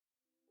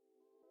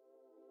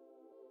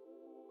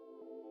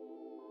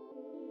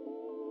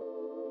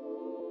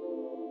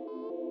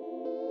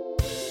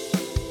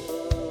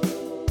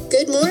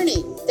Good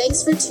morning.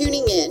 Thanks for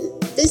tuning in.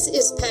 This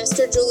is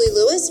Pastor Julie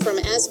Lewis from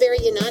Asbury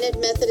United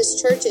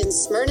Methodist Church in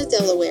Smyrna,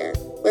 Delaware,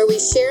 where we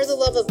share the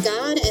love of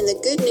God and the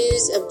good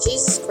news of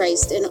Jesus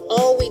Christ in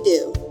all we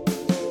do.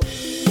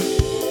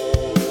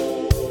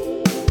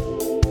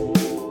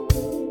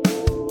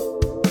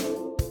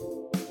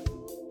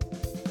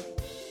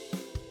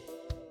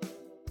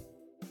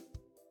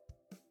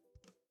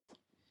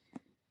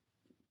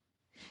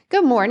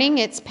 Good morning,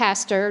 it's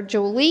Pastor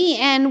Julie,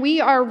 and we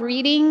are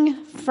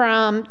reading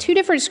from two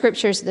different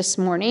scriptures this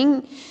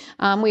morning.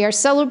 We are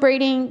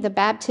celebrating the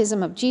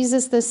baptism of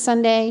Jesus this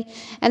Sunday,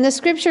 and the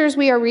scriptures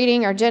we are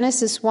reading are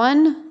Genesis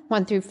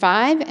 1 through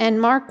 5,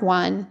 and Mark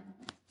 1,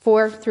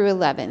 4 through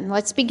 11.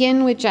 Let's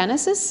begin with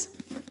Genesis.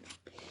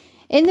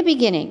 In the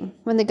beginning,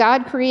 when the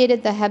God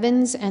created the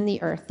heavens and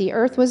the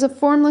earth was a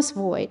formless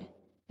void,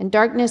 and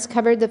darkness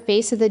covered the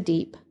face of the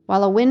deep,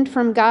 while a wind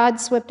from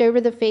God swept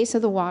over the face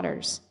of the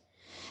waters.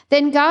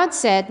 Then God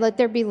said, "Let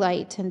there be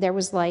light," and there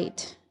was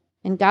light.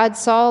 And God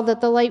saw that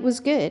the light was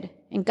good,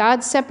 and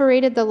God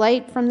separated the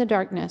light from the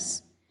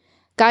darkness.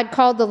 God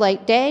called the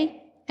light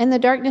day, and the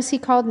darkness he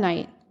called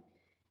night.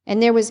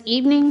 And there was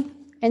evening,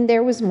 and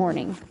there was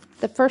morning,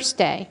 the first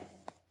day.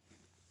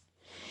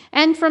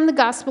 And from the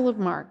Gospel of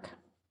Mark.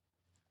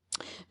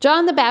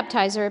 John the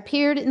Baptizer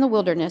appeared in the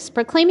wilderness,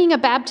 proclaiming a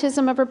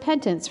baptism of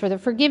repentance for the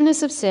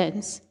forgiveness of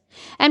sins.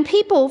 And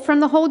people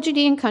from the whole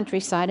Judean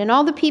countryside and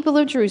all the people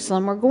of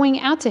Jerusalem were going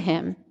out to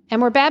him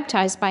and were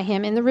baptized by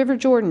him in the river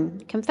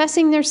Jordan,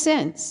 confessing their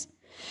sins.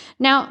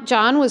 Now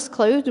John was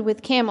clothed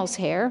with camel's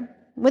hair,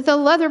 with a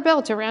leather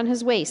belt around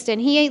his waist,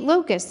 and he ate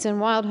locusts and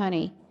wild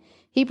honey.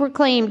 He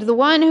proclaimed, "The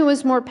one who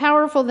is more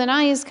powerful than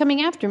I is coming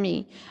after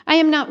me. I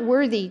am not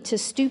worthy to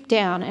stoop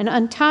down and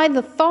untie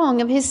the thong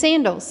of his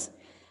sandals.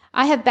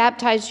 I have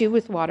baptized you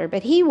with water,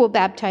 but he will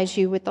baptize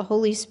you with the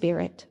Holy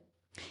Spirit."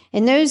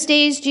 In those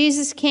days,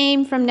 Jesus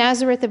came from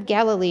Nazareth of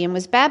Galilee and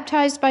was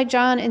baptized by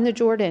John in the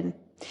Jordan.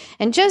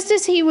 And just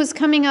as he was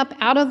coming up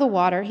out of the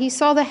water, he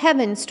saw the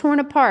heavens torn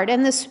apart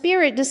and the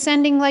Spirit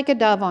descending like a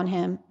dove on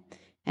him.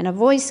 And a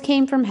voice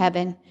came from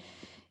heaven,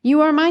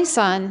 "You are my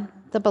Son,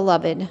 the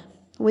Beloved.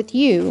 With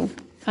you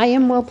I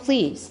am well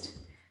pleased."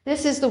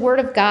 This is the word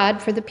of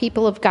God for the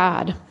people of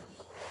God.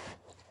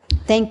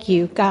 Thank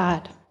you,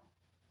 God.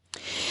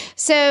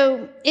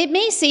 So it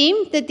may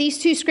seem that these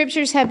two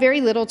scriptures have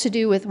very little to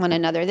do with one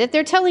another, that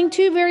they're telling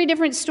two very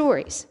different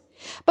stories.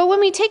 But when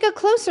we take a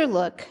closer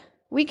look,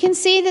 we can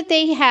see that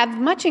they have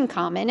much in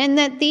common and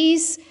that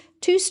these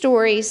two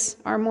stories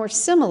are more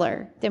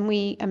similar than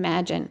we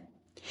imagine.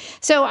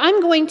 So I'm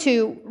going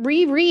to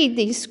reread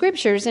these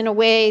scriptures in a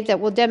way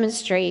that will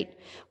demonstrate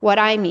what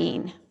I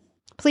mean.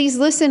 Please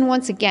listen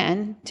once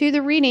again to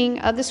the reading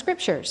of the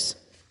scriptures.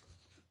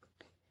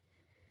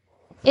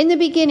 In the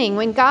beginning,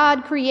 when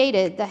God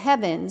created the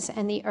heavens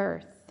and the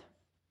earth.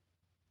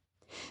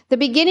 The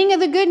beginning of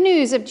the good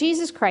news of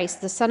Jesus Christ,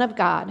 the Son of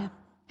God.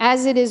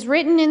 As it is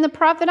written in the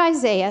prophet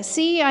Isaiah,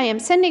 "See, I am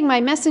sending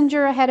my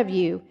messenger ahead of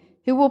you,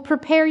 who will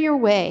prepare your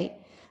way.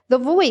 The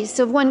voice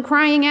of one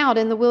crying out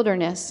in the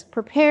wilderness,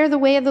 prepare the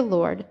way of the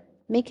Lord,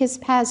 make his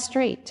paths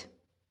straight."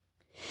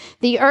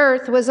 The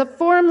earth was a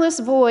formless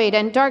void,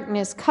 and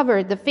darkness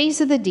covered the face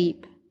of the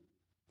deep.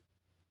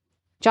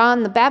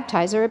 John the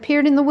Baptizer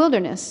appeared in the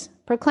wilderness,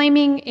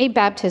 proclaiming a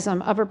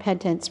baptism of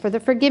repentance for the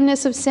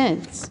forgiveness of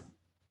sins,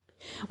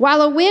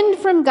 while a wind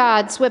from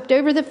God swept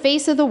over the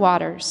face of the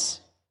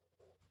waters.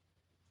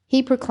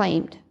 He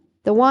proclaimed,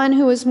 "The one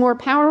who is more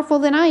powerful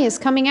than I is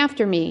coming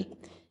after me.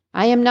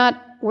 I am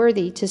not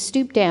worthy to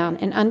stoop down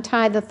and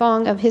untie the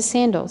thong of his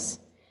sandals.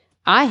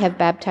 I have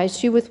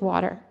baptized you with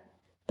water,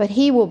 but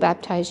he will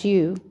baptize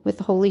you with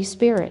the Holy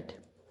Spirit."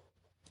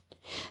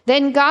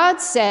 Then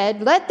God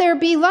said, "Let there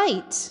be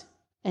light,"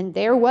 and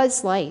there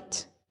was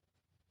light.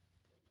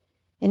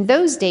 In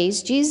those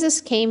days, Jesus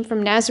came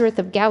from Nazareth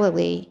of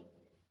Galilee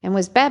and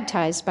was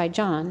baptized by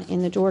John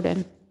in the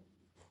Jordan.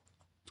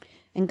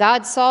 And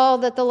God saw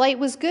that the light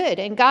was good,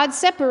 and God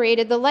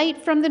separated the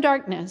light from the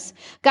darkness.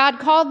 God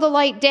called the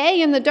light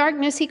day, and the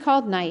darkness he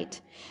called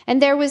night.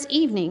 And there was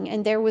evening,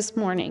 and there was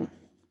morning,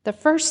 the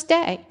first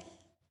day.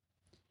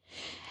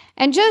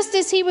 And just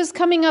as he was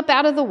coming up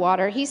out of the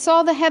water, he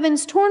saw the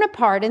heavens torn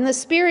apart and the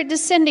Spirit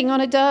descending on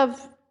a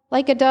dove,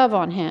 like a dove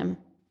on him.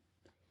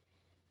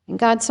 And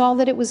God saw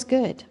that it was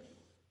good.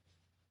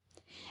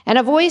 And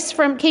a voice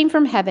came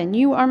from heaven,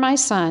 "You are my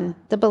Son,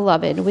 the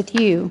Beloved. With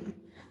you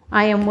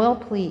I am well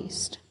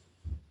pleased."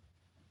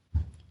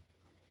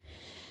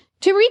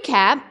 To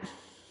recap,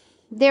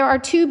 there are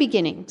two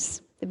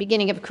beginnings, the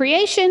beginning of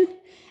creation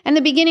and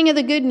the beginning of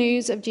the good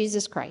news of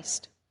Jesus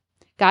Christ.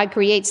 God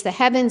creates the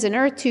heavens and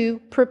earth to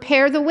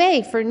prepare the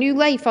way for new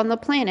life on the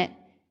planet.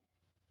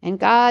 And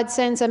God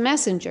sends a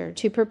messenger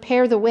to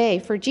prepare the way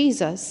for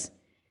Jesus,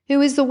 who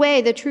is the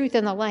way, the truth,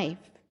 and the life.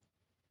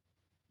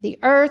 The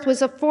earth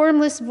was a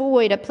formless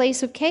void, a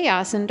place of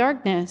chaos and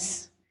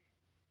darkness.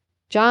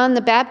 John the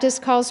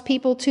Baptist calls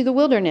people to the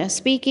wilderness,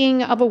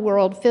 speaking of a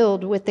world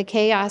filled with the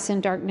chaos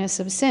and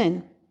darkness of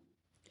sin.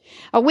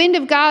 A wind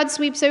of God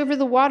sweeps over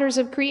the waters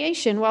of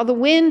creation, while the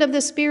wind of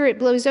the Spirit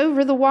blows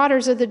over the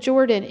waters of the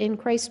Jordan in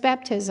Christ's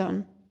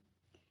baptism.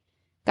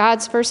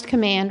 God's first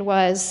command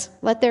was,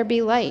 "Let there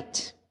be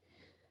light."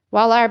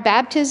 While our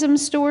baptism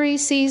story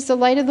sees the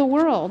light of the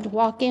world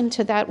walk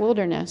into that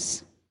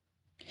wilderness.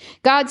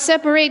 God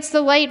separates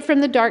the light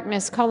from the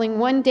darkness, calling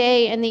one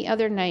day and the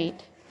other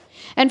night.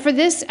 And for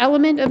this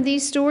element of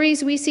these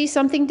stories, we see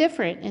something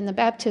different in the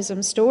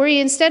baptism story.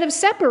 Instead of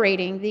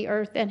separating the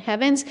earth and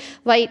heavens,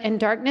 light and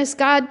darkness,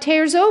 God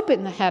tears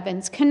open the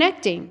heavens,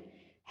 connecting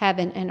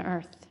heaven and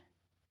earth.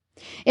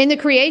 In the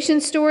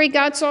creation story,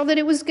 God saw that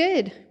it was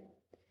good.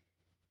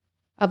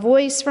 A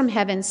voice from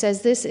heaven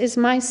says, "This is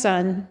my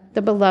Son,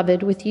 the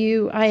beloved. With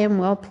you I am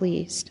well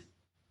pleased."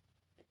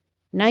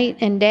 Night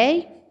and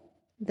day,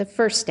 the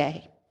first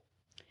day.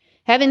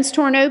 Heaven's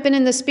torn open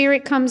and the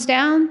Spirit comes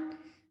down,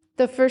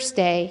 the first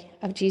day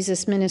of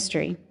Jesus'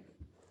 ministry.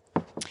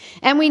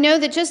 And we know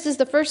that just as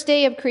the first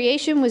day of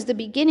creation was the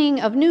beginning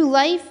of new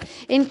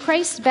life, in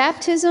Christ's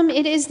baptism,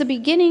 it is the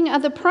beginning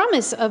of the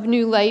promise of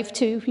new life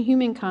to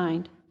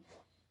humankind.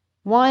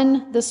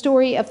 One, the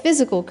story of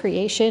physical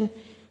creation,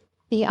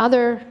 the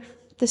other,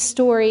 the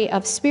story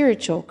of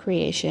spiritual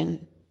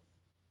creation.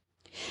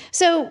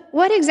 So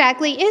what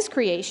exactly is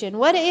creation?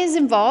 What is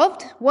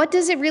involved? What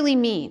does it really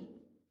mean?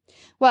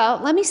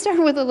 Well, let me start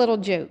with a little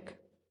joke.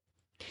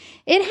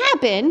 It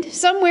happened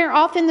somewhere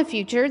off in the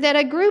future that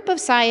a group of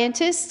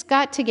scientists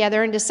got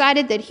together and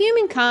decided that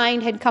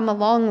humankind had come a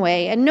long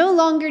way and no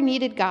longer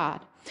needed God.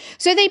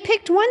 So they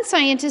picked one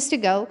scientist to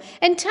go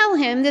and tell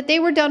him that they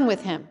were done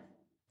with him.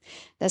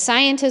 The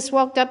scientist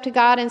walked up to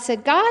God and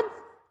said, "God,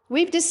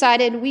 we've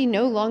decided we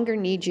no longer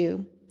need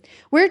you.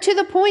 We're to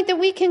the point that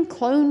we can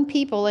clone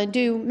people and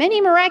do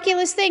many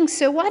miraculous things,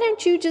 so why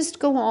don't you just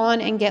go on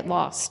and get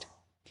lost?"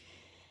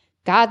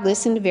 God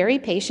listened very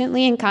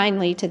patiently and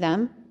kindly to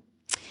them.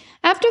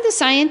 After the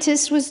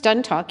scientist was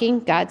done talking,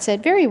 God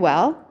said, "Very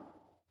well.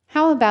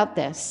 How about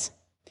this?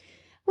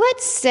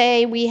 Let's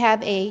say we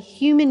have a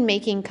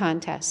human-making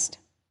contest."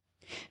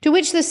 To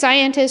which the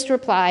scientist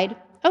replied,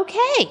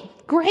 "Okay,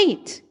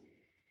 great."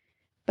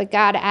 But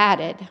God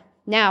added,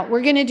 "Now,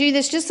 we're going to do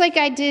this just like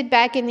I did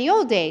back in the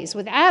old days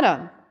with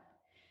Adam."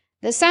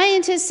 The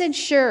scientist said,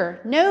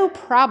 "Sure, no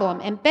problem,"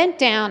 and bent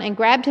down and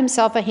grabbed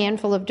himself a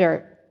handful of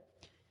dirt.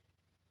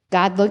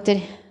 God looked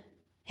at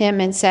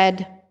him and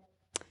said,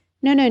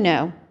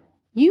 No.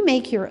 You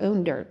make your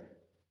own dirt."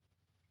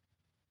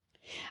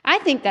 I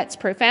think that's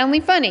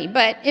profoundly funny,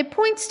 but it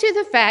points to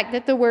the fact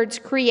that the words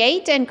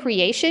create and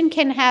creation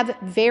can have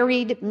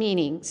varied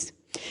meanings.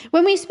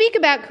 When we speak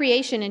about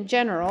creation in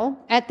general,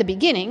 at the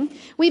beginning,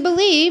 we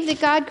believe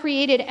that God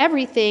created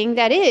everything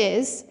that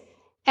is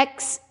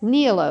ex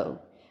nihilo,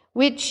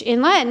 which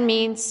in Latin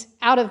means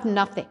out of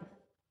nothing.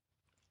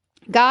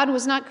 God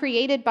was not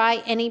created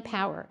by any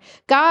power.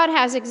 God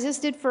has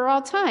existed for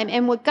all time,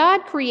 and what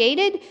God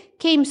created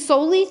came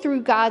solely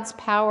through God's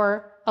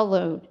power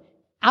alone,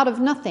 out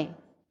of nothing.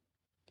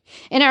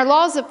 In our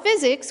laws of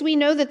physics, we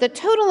know that the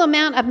total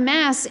amount of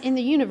mass in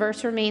the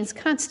universe remains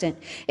constant.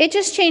 It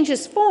just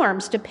changes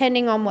forms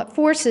depending on what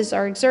forces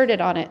are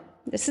exerted on it.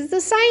 This is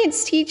the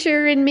science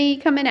teacher in me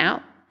coming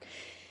out.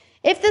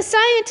 If the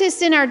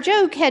scientist in our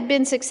joke had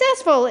been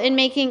successful in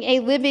making a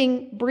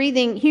living,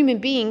 breathing human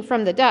being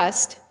from the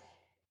dust,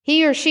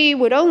 he or she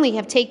would only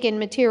have taken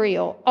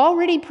material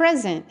already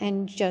present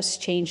and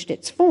just changed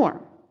its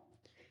form.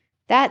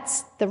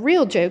 That's the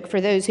real joke for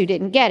those who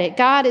didn't get it.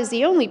 God is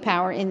the only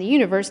power in the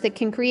universe that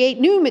can create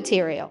new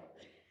material.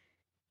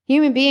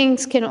 Human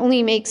beings can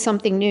only make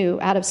something new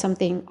out of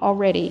something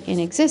already in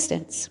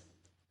existence.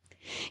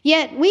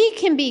 Yet we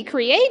can be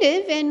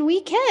creative and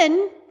we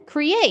can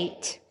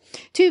create.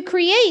 To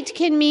create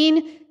can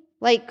mean,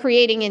 like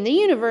creating in the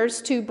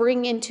universe, to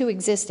bring into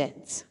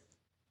existence.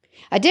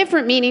 A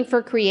different meaning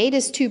for create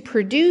is to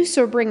produce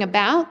or bring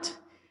about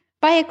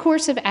by a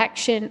course of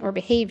action or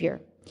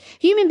behavior.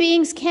 Human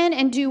beings can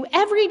and do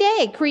every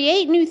day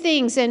create new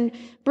things and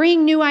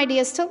bring new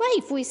ideas to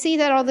life. We see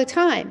that all the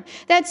time.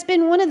 That's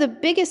been one of the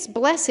biggest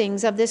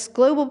blessings of this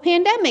global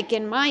pandemic,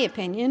 in my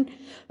opinion,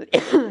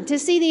 to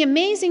see the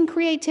amazing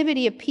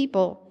creativity of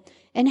people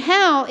and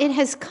how it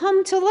has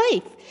come to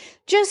life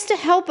just to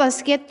help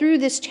us get through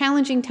this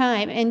challenging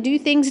time and do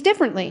things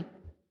differently.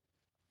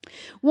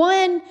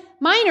 One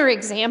minor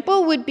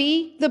example would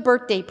be the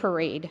birthday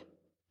parade.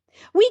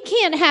 We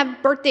can't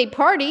have birthday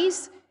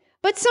parties,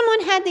 but someone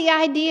had the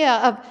idea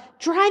of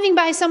driving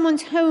by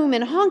someone's home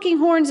and honking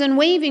horns and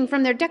waving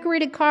from their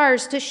decorated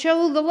cars to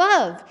show the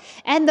love,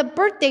 and the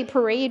birthday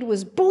parade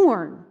was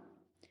born.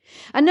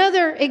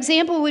 Another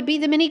example would be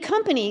the many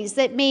companies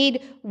that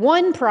made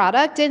one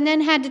product and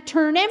then had to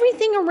turn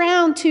everything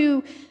around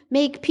to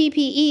make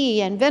PPE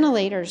and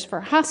ventilators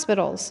for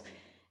hospitals.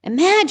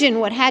 Imagine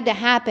what had to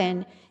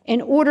happen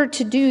in order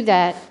to do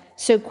that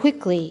so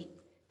quickly.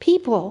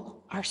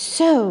 People are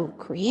so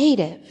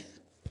creative.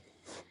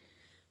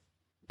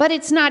 But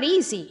it's not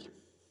easy.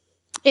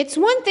 It's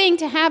one thing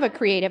to have a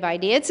creative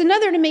idea. It's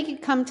another to make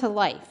it come to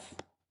life.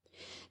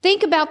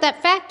 Think about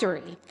that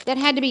factory that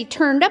had to be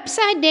turned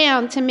upside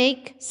down to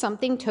make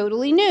something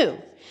totally new.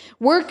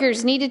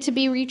 Workers needed to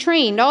be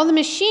retrained. All the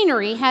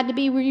machinery had to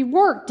be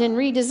reworked and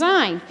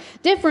redesigned.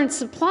 Different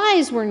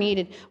supplies were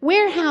needed.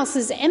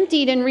 Warehouses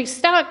emptied and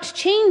restocked,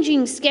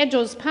 changing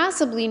schedules,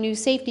 possibly new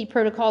safety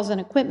protocols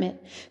and equipment.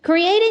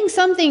 Creating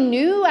something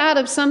new out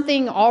of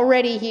something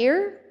already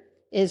here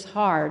is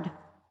hard.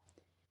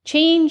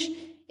 Change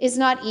is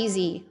not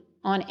easy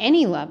on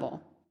any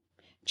level.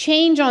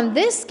 Change on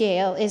this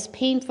scale is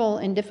painful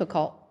and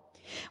difficult.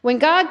 When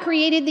God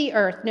created the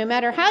earth, no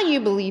matter how you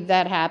believe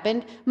that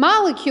happened,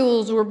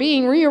 molecules were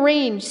being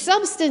rearranged,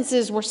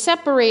 substances were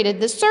separated,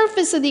 the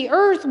surface of the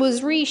earth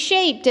was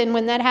reshaped, and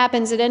when that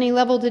happens at any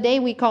level today,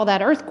 we call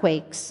that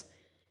earthquakes.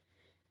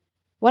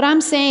 What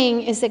I'm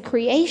saying is that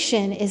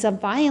creation is a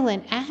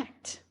violent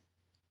act.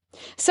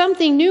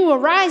 Something new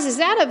arises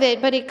out of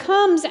it, but it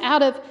comes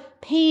out of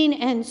pain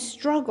and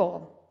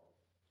struggle.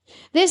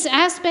 This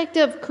aspect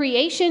of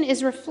creation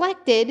is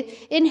reflected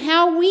in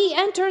how we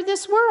enter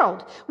this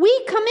world.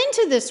 We come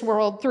into this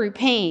world through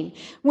pain.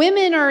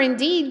 Women are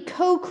indeed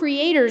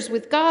co-creators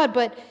with God,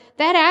 but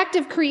that act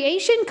of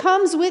creation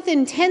comes with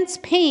intense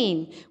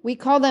pain. We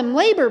call them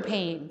labor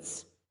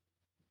pains.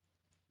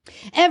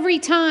 Every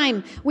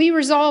time we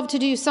resolve to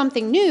do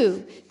something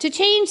new, to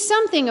change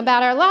something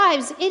about our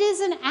lives, it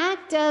is an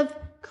act of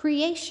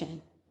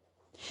creation.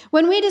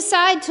 When we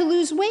decide to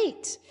lose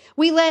weight,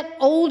 we let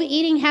old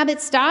eating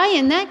habits die,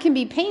 and that can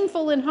be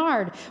painful and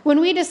hard. When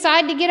we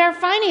decide to get our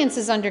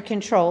finances under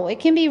control, it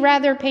can be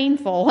rather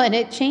painful, and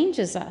it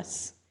changes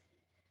us.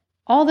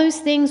 All those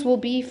things will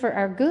be for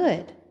our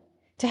good,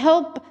 to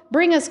help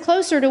bring us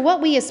closer to what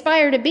we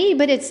aspire to be,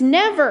 but it's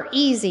never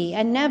easy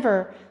and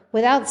never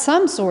without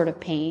some sort of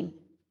pain.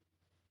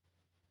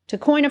 To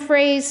coin a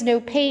phrase, no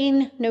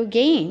pain, no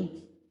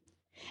gain.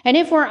 And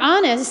if we're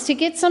honest, to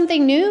get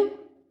something new,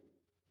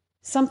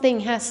 something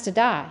has to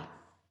die.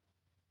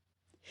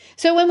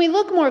 So when we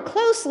look more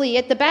closely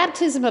at the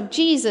baptism of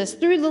Jesus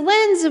through the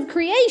lens of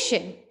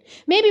creation,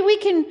 maybe we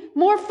can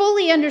more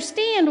fully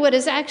understand what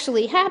is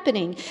actually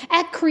happening.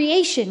 At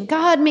creation,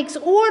 God makes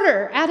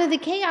order out of the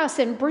chaos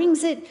and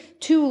brings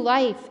it to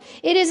life.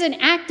 It is an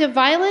act of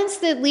violence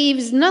that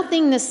leaves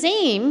nothing the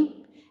same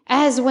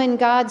as when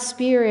God's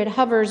Spirit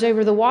hovers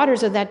over the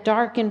waters of that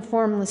dark and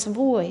formless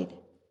void.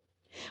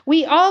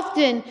 We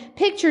often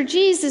picture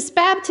Jesus'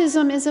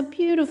 baptism as a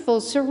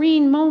beautiful,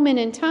 serene moment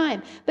in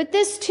time. But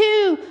this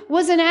too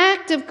was an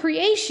act of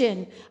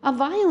creation, a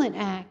violent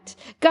act.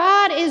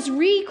 God is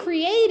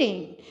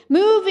recreating,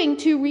 moving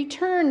to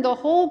return the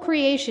whole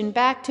creation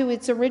back to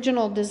its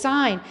original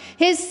design.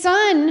 His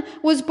Son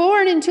was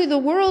born into the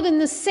world in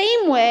the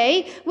same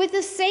way, with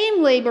the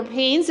same labor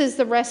pains as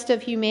the rest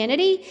of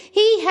humanity.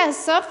 He has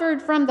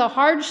suffered from the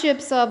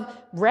hardships of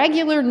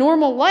regular,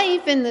 normal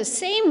life in the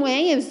same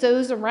way as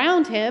those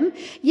around him.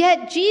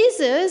 Yet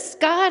Jesus,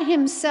 God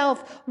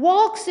himself,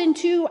 walks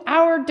into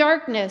our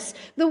darkness,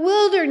 the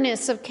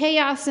wilderness of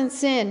chaos and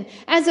sin,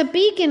 as a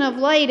beacon of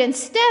light, and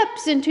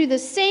steps into the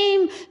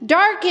same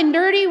dark and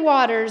dirty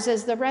waters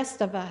as the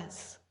rest of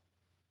us.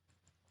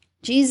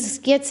 Jesus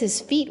gets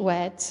his feet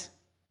wet.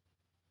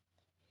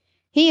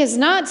 He has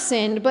not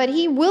sinned, but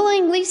he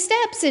willingly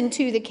steps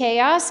into the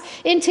chaos,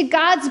 into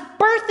God's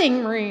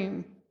birthing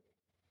room,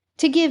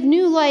 to give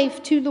new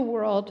life to the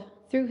world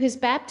through his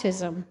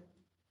baptism.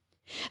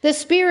 The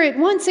Spirit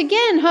once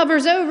again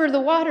hovers over the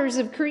waters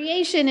of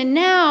creation, and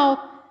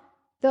now,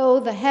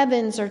 though the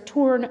heavens are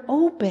torn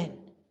open,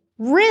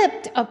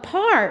 ripped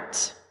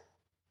apart,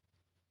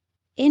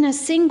 in a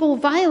single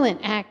violent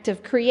act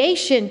of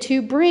creation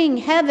to bring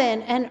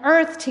heaven and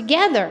earth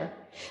together,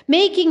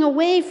 making a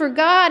way for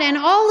God and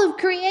all of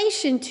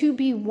creation to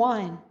be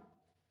one.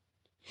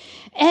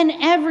 And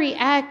every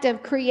act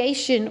of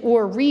creation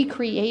or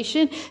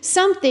recreation,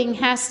 something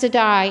has to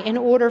die in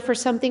order for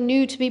something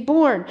new to be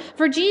born.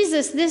 For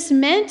Jesus, this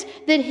meant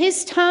that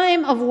his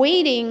time of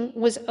waiting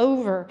was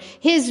over.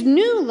 His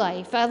new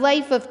life, a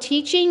life of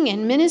teaching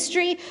and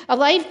ministry, a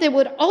life that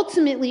would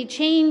ultimately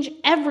change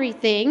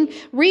everything,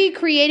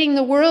 recreating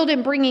the world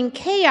and bringing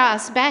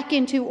chaos back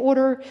into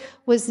order,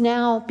 was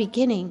now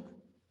beginning.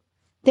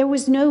 There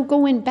was no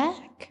going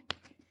back.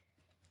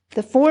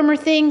 The former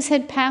things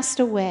had passed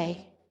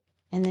away,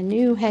 and the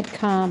new had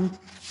come.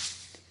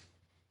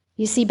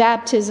 You see,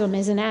 baptism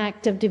is an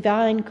act of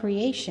divine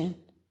creation,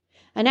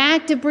 an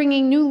act of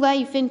bringing new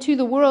life into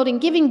the world, and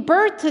giving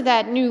birth to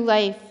that new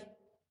life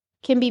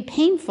can be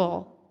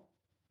painful,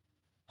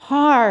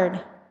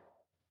 hard,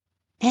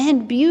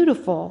 and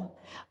beautiful,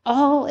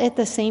 all at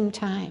the same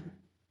time.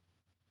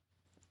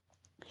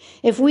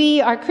 If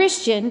we are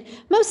Christian,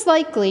 most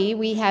likely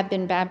we have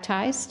been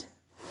baptized.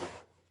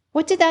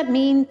 What did that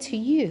mean to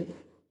you?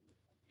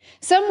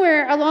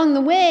 Somewhere along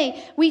the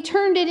way, we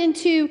turned it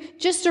into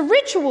just a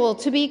ritual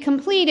to be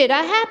completed, a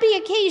happy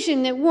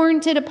occasion that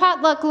warranted a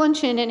potluck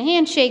luncheon and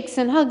handshakes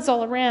and hugs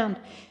all around.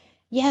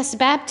 Yes,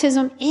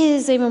 baptism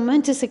is a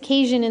momentous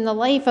occasion in the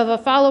life of a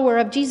follower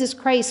of Jesus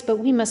Christ, but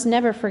we must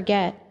never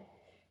forget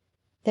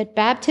that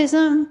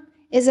baptism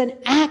is an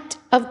act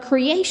of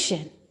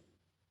creation.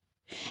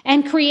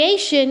 And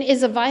creation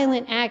is a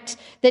violent act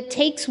that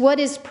takes what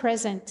is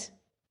present,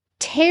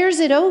 tears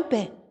it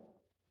open,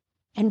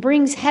 and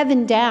brings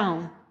heaven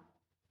down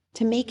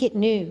to make it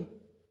new.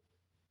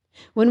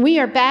 When we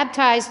are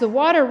baptized, the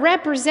water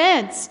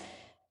represents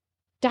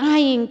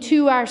dying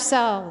to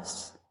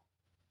ourselves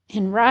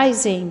and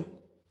rising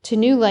to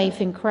new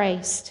life in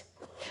Christ.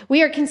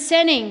 We are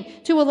consenting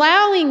to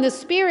allowing the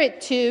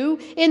Spirit to,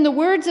 in the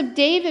words of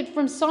David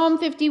from Psalm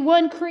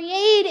 51,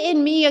 create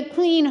in me a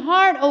clean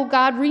heart, O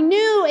God,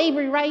 renew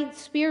a right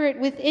spirit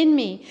within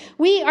me.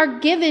 We are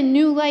given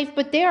new life,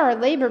 but there are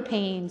labor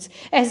pains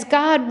as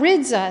God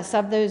rids us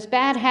of those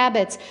bad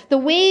habits, the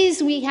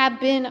ways we have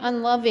been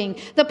unloving,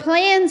 the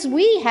plans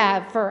we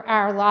have for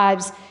our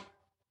lives,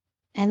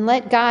 and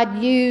let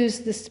God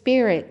use the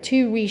Spirit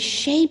to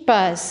reshape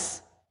us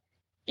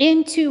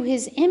into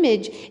his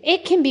image.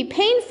 It can be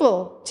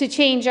painful to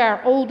change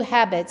our old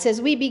habits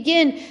as we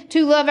begin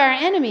to love our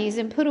enemies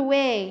and put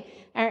away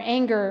our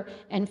anger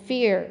and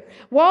fear.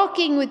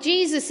 Walking with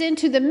Jesus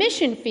into the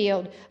mission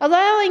field,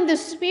 allowing the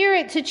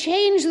Spirit to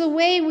change the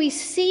way we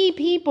see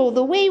people,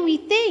 the way we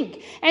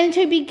think, and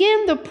to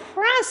begin the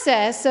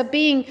process of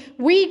being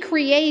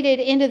recreated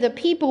into the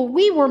people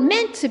we were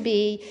meant to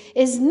be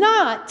is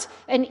not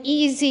an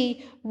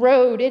easy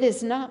road. It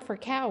is not for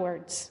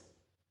cowards.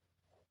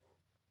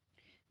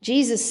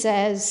 Jesus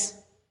says,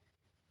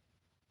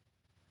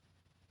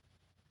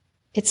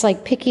 it's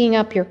like picking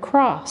up your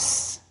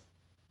cross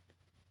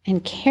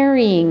and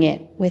carrying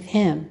it with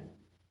him.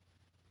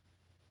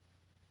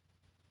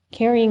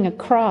 Carrying a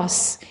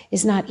cross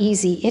is not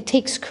easy. It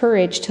takes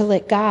courage to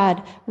let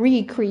God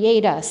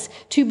recreate us,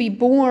 to be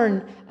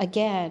born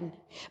again.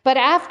 But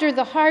after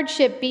the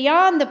hardship,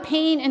 beyond the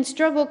pain and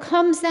struggle,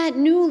 comes that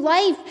new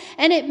life,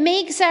 and it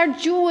makes our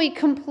joy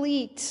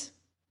complete.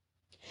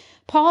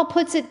 Paul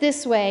puts it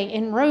this way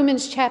in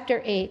Romans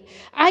chapter 8.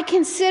 I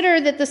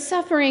consider that the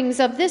sufferings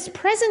of this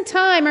present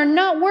time are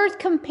not worth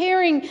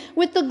comparing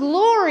with the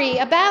glory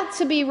about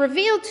to be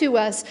revealed to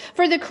us.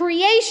 For the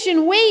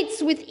creation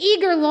waits with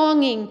eager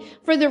longing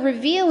for the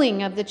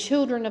revealing of the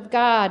children of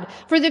God.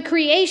 For the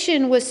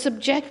creation was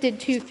subjected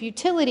to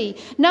futility,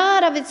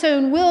 not of its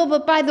own will,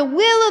 but by the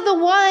will of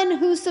the one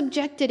who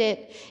subjected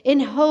it,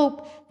 in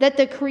hope that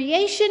the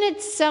creation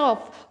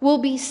itself will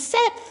be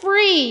set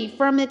free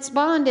from its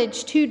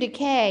bondage to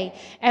decay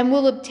and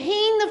will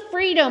obtain the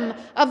freedom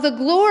of the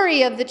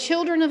glory of the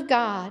children of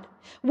God.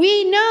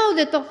 We know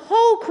that the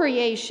whole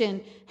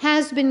creation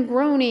has been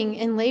groaning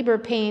in labor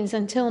pains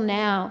until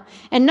now.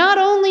 And not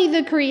only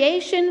the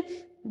creation,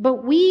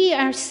 but we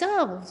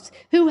ourselves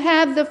who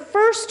have the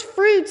first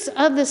fruits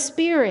of the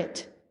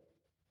Spirit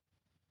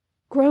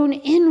groan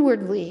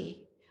inwardly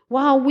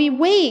while we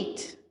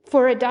wait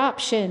for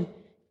adoption,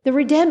 the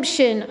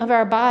redemption of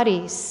our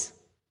bodies.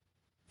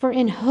 For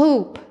in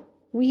hope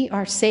we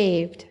are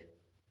saved.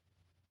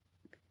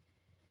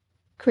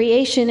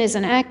 Creation is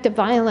an act of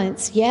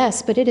violence,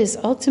 yes, but it is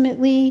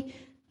ultimately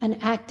an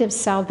act of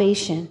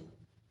salvation.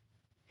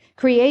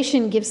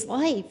 Creation gives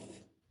life.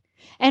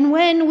 And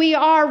when we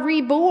are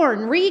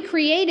reborn,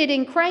 recreated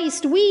in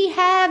Christ, we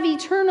have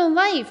eternal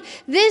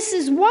life. This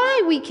is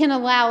why we can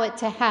allow it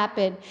to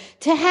happen,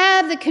 to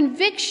have the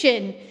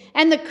conviction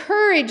and the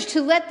courage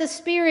to let the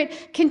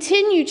Spirit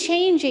continue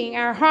changing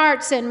our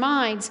hearts and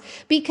minds,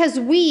 because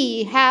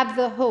we have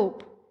the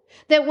hope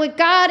that what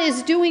God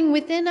is doing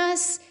within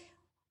us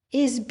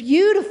is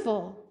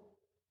beautiful.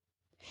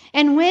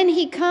 And when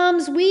he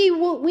comes, we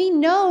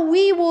know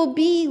we will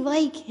be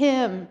like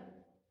him.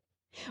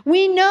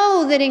 We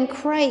know that in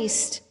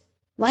Christ,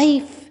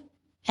 life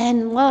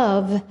and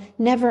love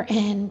never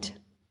end.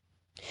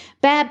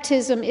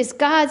 Baptism is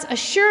God's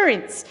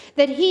assurance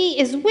that he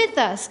is with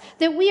us,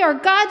 that we are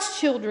God's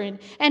children,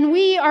 and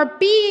we are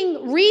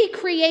being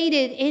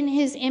recreated in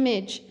his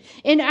image.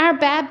 In our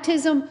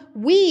baptism,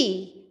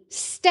 we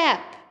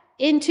step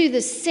into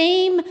the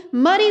same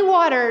muddy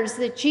waters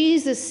that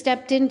Jesus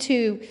stepped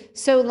into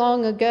so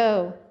long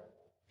ago.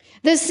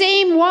 The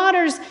same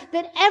waters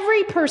that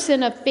every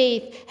person of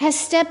faith has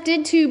stepped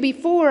into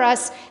before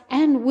us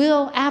and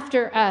will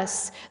after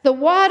us. The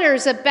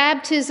waters of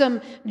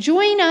baptism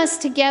join us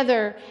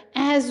together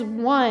as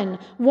one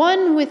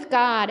with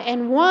God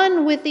and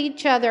one with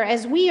each other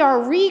as we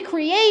are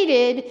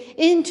recreated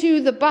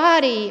into the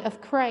body of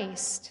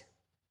Christ.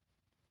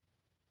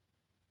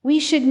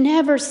 We should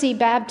never see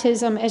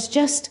baptism as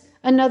just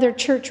another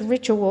church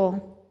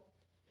ritual,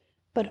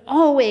 but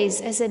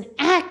always as an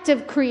act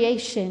of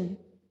creation.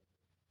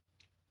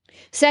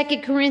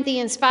 2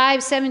 Corinthians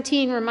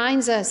 5:17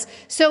 reminds us,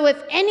 so if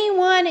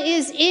anyone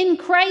is in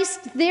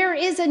Christ, there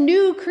is a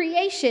new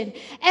creation.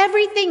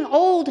 Everything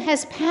old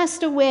has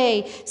passed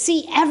away.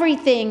 See,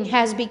 everything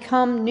has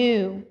become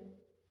new.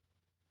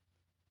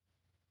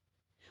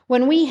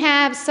 When we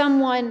have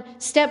someone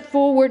step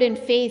forward in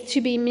faith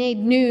to be made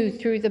new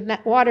through the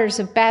waters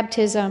of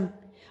baptism,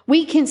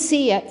 we can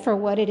see it for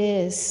what it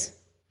is,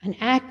 an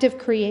act of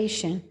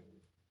creation.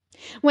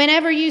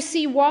 Whenever you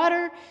see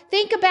water,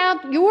 think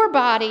about your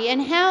body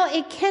and how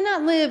it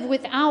cannot live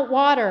without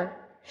water.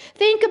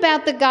 Think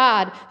about the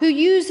God who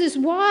uses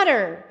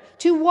water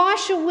to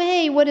wash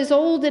away what is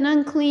old and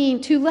unclean,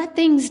 to let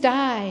things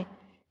die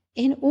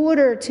in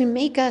order to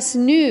make us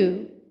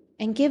new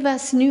and give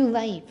us new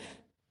life.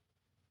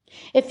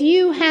 If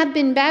you have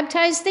been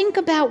baptized, think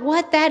about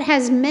what that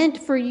has meant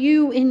for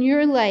you in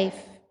your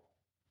life.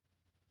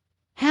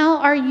 How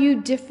are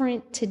you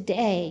different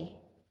today?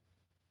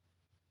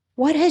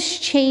 What has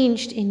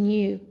changed in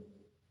you?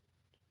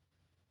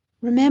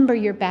 Remember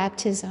your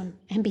baptism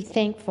and be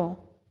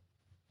thankful.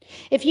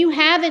 If you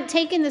haven't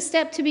taken the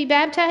step to be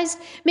baptized,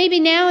 maybe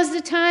now is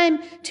the time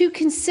to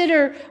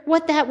consider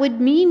what that would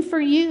mean for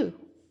you.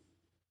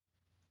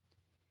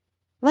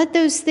 Let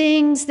those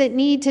things that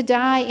need to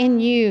die in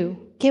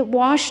you get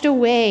washed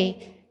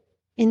away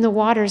in the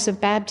waters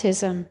of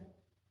baptism.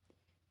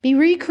 Be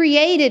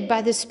recreated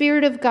by the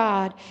Spirit of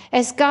God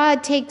as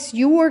God takes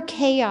your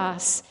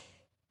chaos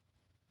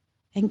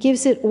and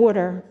gives it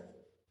order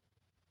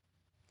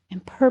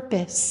and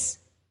purpose,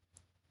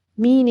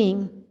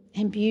 meaning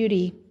and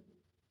beauty.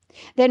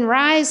 Then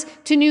rise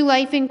to new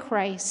life in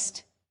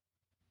Christ.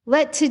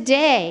 Let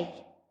today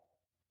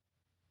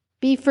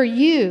be for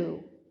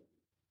you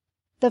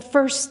the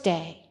first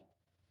day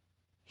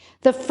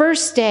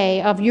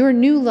of your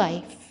new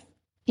life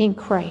in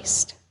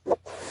Christ.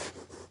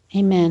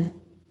 Amen.